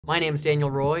My name is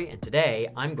Daniel Roy, and today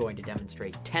I'm going to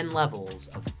demonstrate 10 levels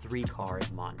of 3-card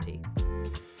Monte.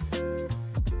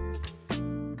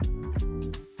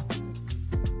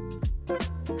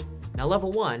 Now,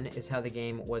 level 1 is how the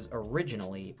game was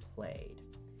originally played.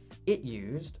 It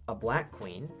used a black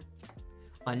queen,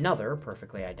 another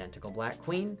perfectly identical black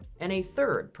queen, and a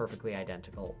third perfectly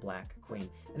identical black queen,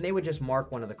 and they would just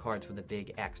mark one of the cards with a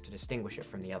big X to distinguish it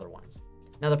from the other ones.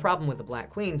 Now, the problem with the black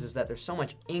queens is that there's so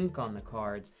much ink on the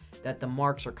cards that the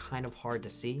marks are kind of hard to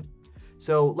see.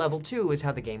 So level 2 is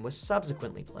how the game was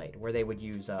subsequently played, where they would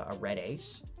use a red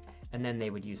ace, and then they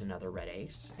would use another red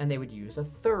ace, and they would use a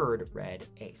third red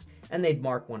ace. And they'd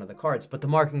mark one of the cards, but the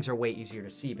markings are way easier to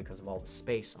see because of all the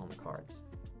space on the cards.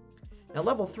 Now,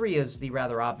 level 3 is the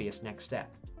rather obvious next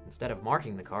step. Instead of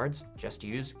marking the cards, just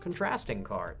use contrasting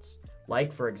cards.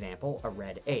 Like, for example, a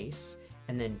red ace,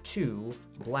 and then 2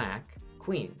 black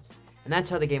queens. And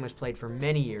that's how the game was played for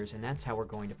many years, and that's how we're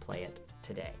going to play it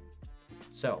today.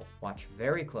 So, watch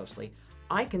very closely.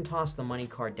 I can toss the money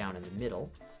card down in the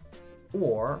middle,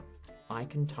 or I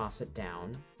can toss it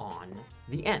down on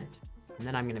the end. And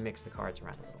then I'm going to mix the cards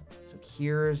around a little. So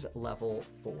here's level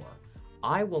 4.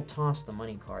 I will toss the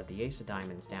money card, the ace of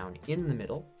diamonds, down in the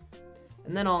middle,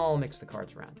 and then I'll mix the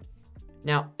cards around.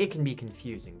 Now, it can be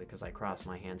confusing because I crossed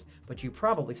my hands, but you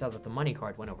probably saw that the money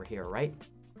card went over here, right?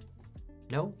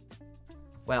 No?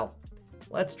 Well,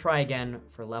 let's try again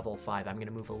for level 5. I'm going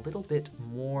to move a little bit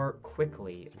more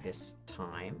quickly this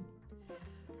time.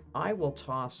 I will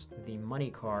toss the money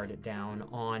card down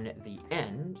on the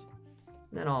end,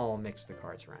 then I'll mix the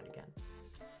cards around again.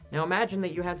 Now imagine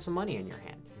that you had some money in your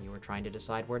hand and you were trying to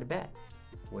decide where to bet.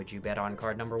 Would you bet on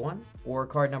card number 1, or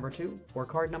card number 2, or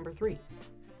card number 3?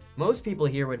 Most people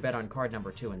here would bet on card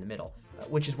number 2 in the middle,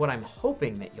 which is what I'm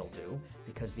hoping that you'll do,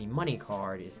 because the money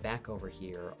card is back over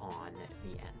here on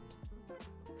the end.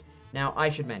 Now, I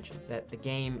should mention that the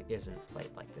game isn't played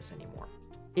like this anymore.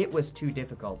 It was too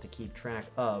difficult to keep track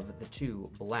of the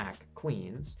 2 black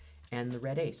queens and the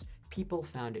red ace. People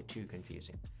found it too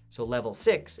confusing. So level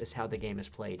 6 is how the game is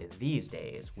played these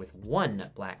days, with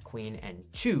 1 black queen and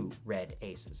 2 red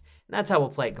aces. And that's how we'll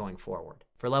play it going forward.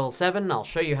 For level 7, I'll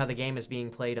show you how the game is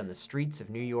being played on the streets of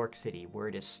New York City, where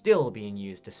it is still being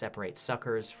used to separate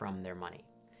suckers from their money.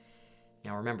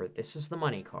 Now remember, this is the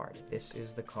money card. This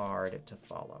is the card to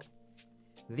follow.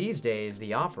 These days,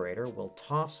 the operator will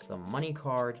toss the money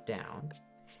card down,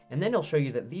 and then he'll show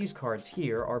you that these cards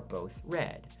here are both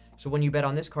red. So when you bet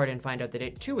on this card and find out that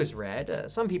it too is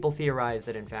red, some people theorize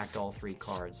that in fact all 3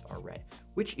 cards are red,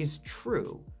 which is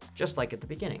true, just like at the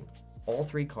beginning. All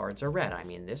 3 cards are red. I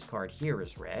mean, this card here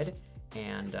is red,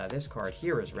 and this card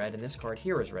here is red, and this card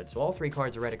here is red. So all 3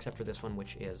 cards are red except for this one,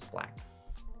 which is black.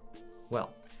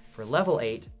 Well, for level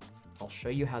 8, I'll show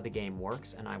you how the game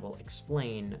works, and I will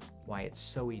explain why it's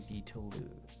so easy to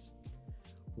lose.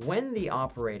 When the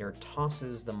operator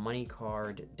tosses the money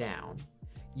card down,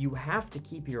 you have to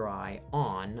keep your eye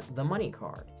on the money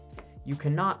card. You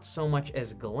cannot so much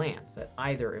as glance at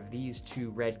either of these 2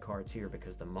 red cards here,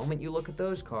 because the moment you look at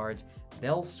those cards,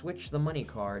 they'll switch the money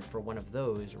card for one of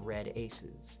those red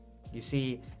aces. You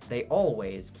see, they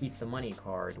always keep the money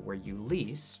card where you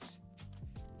least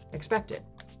expect it.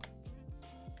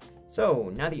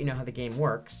 So, now that you know how the game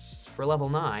works, for level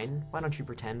 9, why don't you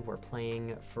pretend we're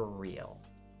playing for real?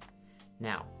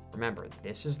 Now, remember,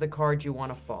 this is the card you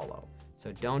want to follow.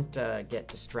 So don't get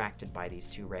distracted by these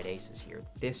 2 red aces here.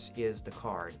 This is the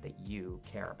card that you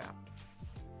care about.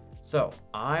 So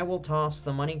I will toss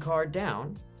the money card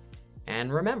down.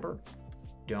 And remember,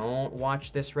 don't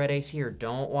watch this red ace here.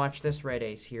 Don't watch this red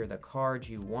ace here. The card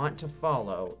you want to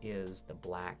follow is the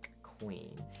black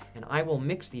queen. And I will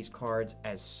mix these cards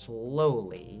as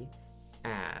slowly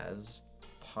as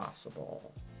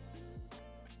possible.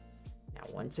 Now,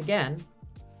 once again,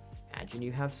 imagine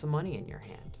you have some money in your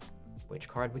hand. Which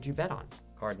card would you bet on?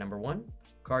 Card number 1,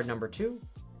 card number 2,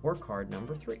 or card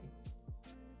number 3?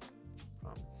 I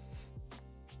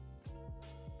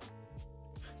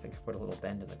think I put a little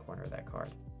bend in the corner of that card.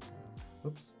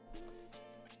 Oops.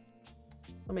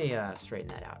 Let me straighten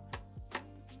that out.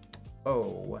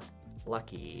 Oh,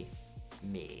 lucky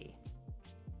me.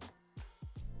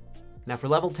 Now for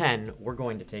level 10, we're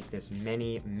going to take this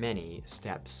many, many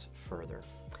steps further.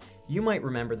 You might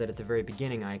remember that at the very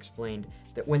beginning I explained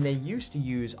that when they used to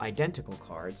use identical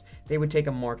cards, they would take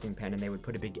a marking pen and they would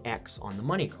put a big X on the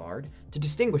money card to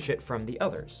distinguish it from the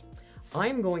others.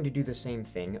 I'm going to do the same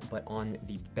thing, but on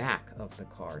the back of the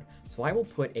card. So I will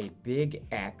put a big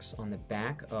X on the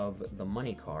back of the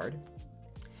money card,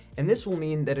 and this will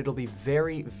mean that it'll be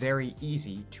very, very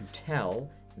easy to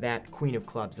tell that Queen of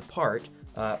Clubs apart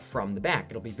from the back.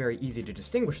 It'll be very easy to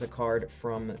distinguish the card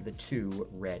from the 2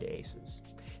 red aces.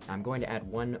 Now I'm going to add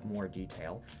one more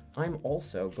detail. I'm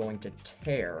also going to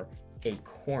tear a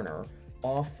corner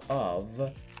off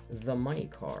of the money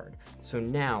card. So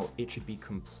now it should be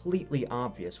completely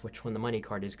obvious which one the money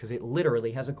card is, because it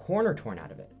literally has a corner torn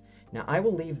out of it. Now I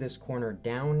will leave this corner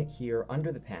down here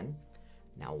under the pen.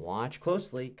 Now watch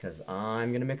closely, because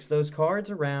I'm gonna mix those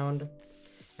cards around.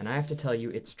 And I have to tell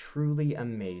you, it's truly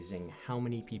amazing how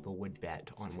many people would bet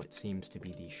on what seems to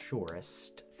be the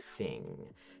surest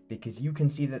thing. Because you can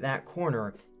see that that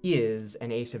corner is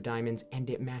an ace of diamonds,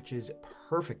 and it matches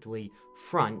perfectly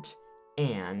front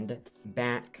and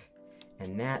back.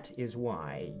 And that is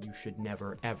why you should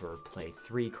never ever play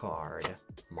 3-card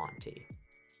Monte.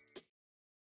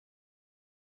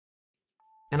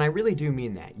 And I really do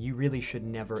mean that. You really should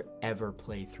never ever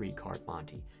play 3-card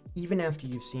Monte. Even after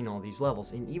you've seen all these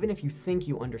levels, and even if you think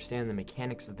you understand the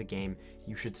mechanics of the game,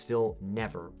 you should still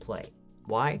never play.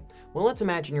 Why? Well, let's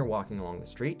imagine you're walking along the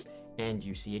street and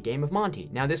you see a game of Monte.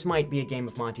 Now this might be a game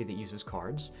of Monte that uses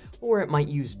cards, or it might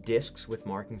use discs with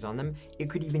markings on them. It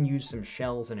could even use some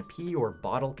shells and a pea, or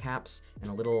bottle caps and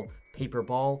a little paper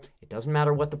ball. It doesn't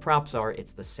matter what the props are,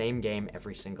 it's the same game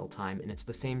every single time, and it's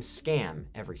the same scam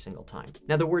every single time.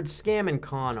 Now the words scam and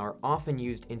con are often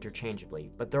used interchangeably,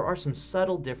 but there are some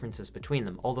subtle differences between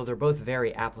them, although they're both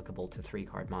very applicable to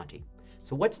 3-card Monte.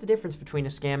 So what's the difference between a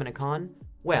scam and a con?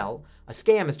 Well, a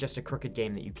scam is just a crooked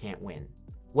game that you can't win.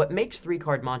 What makes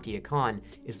 3-card Monte a con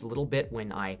is the little bit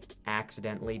when I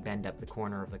accidentally bend up the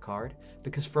corner of the card,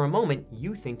 because for a moment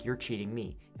you think you're cheating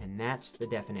me, and that's the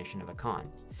definition of a con.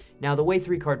 Now the way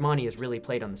 3-card Monte is really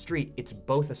played on the street, it's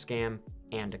both a scam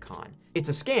and a con. It's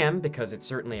a scam because it's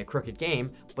certainly a crooked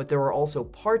game, but there are also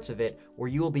parts of it where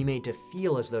you will be made to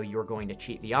feel as though you're going to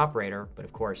cheat the operator, but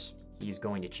of course he's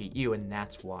going to cheat you, and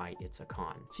that's why it's a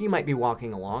con. So you might be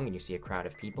walking along and you see a crowd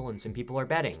of people, and some people are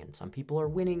betting, and some people are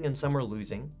winning, and some are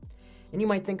losing. And you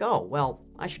might think, oh, well,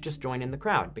 I should just join in the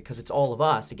crowd because it's all of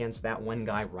us against that one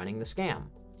guy running the scam.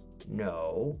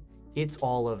 No, it's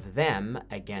all of them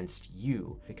against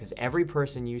you, because every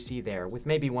person you see there, with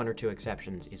maybe 1 or 2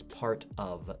 exceptions, is part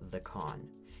of the con.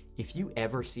 If you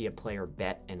ever see a player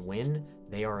bet and win,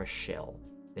 they are a shill.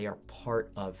 They are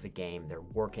part of the game. They're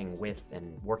working with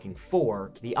and working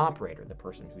for the operator, the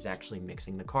person who's actually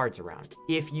mixing the cards around.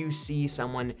 If you see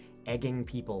someone egging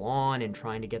people on and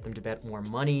trying to get them to bet more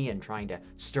money and trying to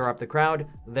stir up the crowd,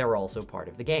 they're also part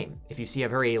of the game. If you see a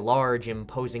very large,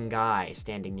 imposing guy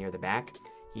standing near the back,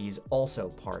 he's also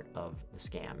part of the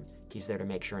scam. He's there to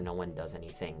make sure no one does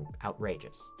anything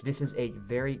outrageous. This is a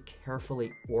very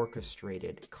carefully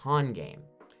orchestrated con game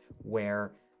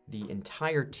where the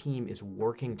entire team is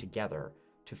working together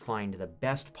to find the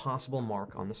best possible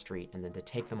mark on the street and then to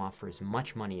take them off for as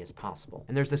much money as possible.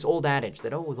 And there's this old adage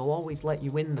that, oh, they'll always let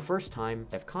you win the first time.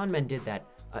 If con men did that,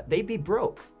 they'd be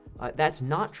broke. That's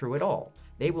not true at all.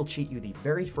 They will cheat you the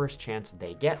very first chance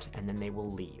they get, and then they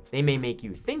will leave. They may make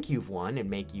you think you've won and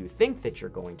make you think that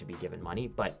you're going to be given money,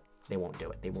 but they won't do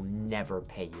it. They will never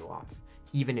pay you off,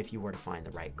 even if you were to find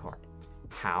the right card.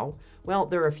 How? Well,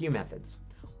 there are a few methods.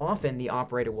 Often the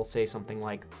operator will say something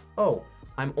like, oh,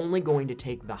 I'm only going to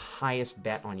take the highest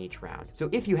bet on each round. So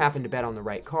if you happen to bet on the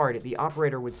right card, the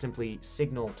operator would simply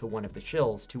signal to one of the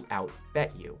shills to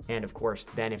outbet you. And of course,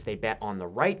 then if they bet on the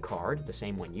right card, the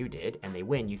same one you did, and they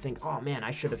win, you think, oh man, I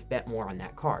should have bet more on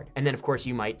that card. And then of course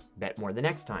you might bet more the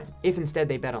next time. If instead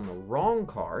they bet on the wrong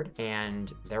card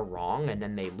and they're wrong and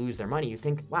then they lose their money, you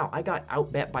think, wow, I got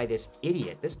outbet by this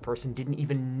idiot. This person didn't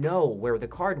even know where the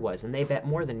card was and they bet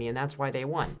more than me and that's why they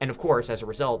won. And of course, as a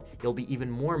result, you'll be even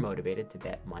more motivated to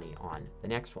bet money on the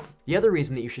next one. The other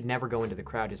reason that you should never go into the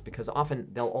crowd is because often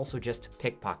they'll also just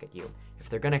pickpocket you. If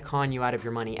they're gonna con you out of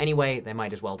your money anyway, they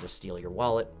might as well just steal your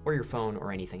wallet or your phone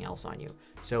or anything else on you.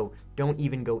 So don't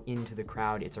even go into the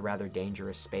crowd. It's a rather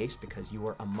dangerous space because you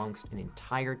are amongst an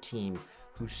entire team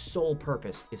whose sole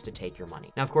purpose is to take your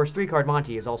money. Now, of course, 3-card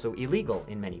Monte is also illegal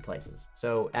in many places,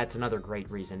 so that's another great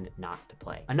reason not to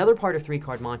play. Another part of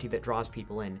 3-card Monte that draws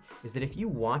people in is that if you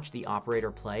watch the operator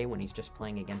play when he's just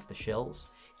playing against the shills,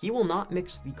 he will not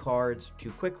mix the cards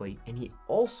too quickly, and he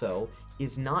also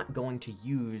is not going to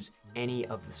use any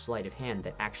of the sleight of hand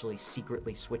that actually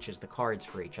secretly switches the cards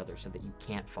for each other so that you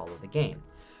can't follow the game.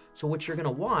 So what you're gonna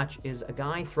watch is a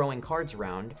guy throwing cards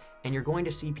around, and you're going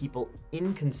to see people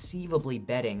inconceivably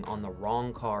betting on the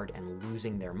wrong card and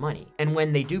losing their money. And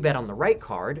when they do bet on the right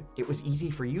card, it was easy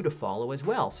for you to follow as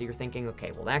well. So you're thinking,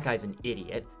 okay, well that guy's an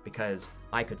idiot because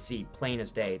I could see plain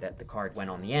as day that the card went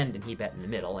on the end and he bet in the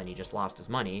middle and he just lost his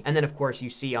money. And then of course you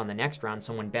see on the next round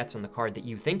someone bets on the card that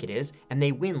you think it is and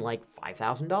they win like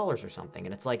 $5,000 or something.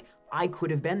 And it's like, I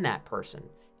could have been that person.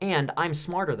 And I'm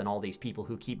smarter than all these people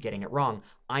who keep getting it wrong.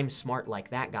 I'm smart like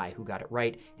that guy who got it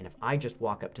right, and if I just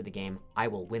walk up to the game, I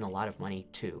will win a lot of money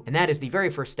too. And that is the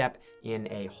very first step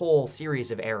in a whole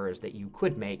series of errors that you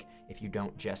could make if you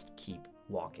don't just keep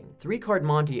walking. 3 Card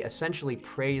Monte essentially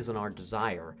preys on our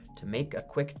desire to make a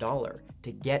quick dollar,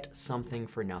 to get something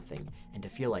for nothing, and to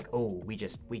feel like, oh,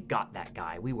 we got that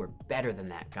guy, we were better than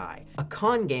that guy. A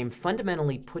con game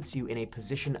fundamentally puts you in a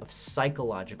position of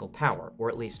psychological power, or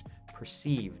at least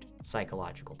perceived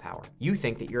psychological power. You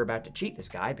think that you're about to cheat this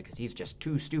guy because he's just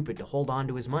too stupid to hold on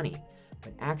to his money,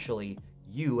 but actually,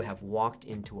 you have walked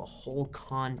into a whole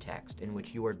context in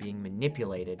which you are being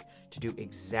manipulated to do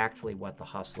exactly what the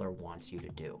hustler wants you to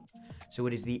do. So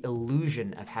it is the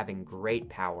illusion of having great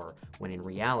power when in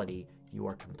reality, you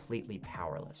are completely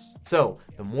powerless. So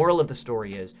the moral of the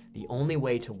story is the only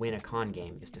way to win a con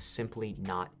game is to simply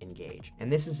not engage.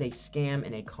 And this is a scam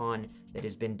and a con that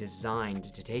has been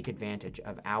designed to take advantage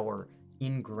of our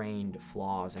ingrained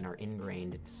flaws and our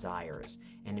ingrained desires.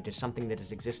 And it is something that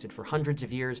has existed for hundreds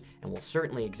of years and will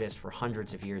certainly exist for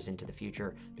hundreds of years into the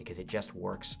future because it just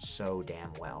works so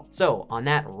damn well. So on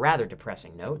that rather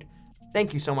depressing note,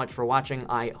 thank you so much for watching.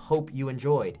 I hope you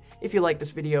enjoyed. If you like this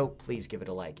video, please give it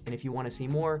a like. And if you want to see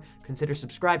more, consider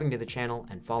subscribing to the channel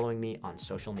and following me on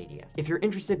social media. If you're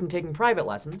interested in taking private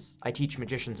lessons, I teach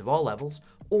magicians of all levels,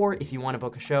 or if you want to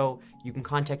book a show, you can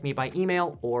contact me by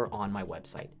email or on my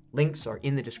website. Links are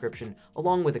in the description,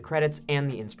 along with the credits and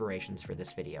the inspirations for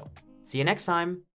this video. See you next time!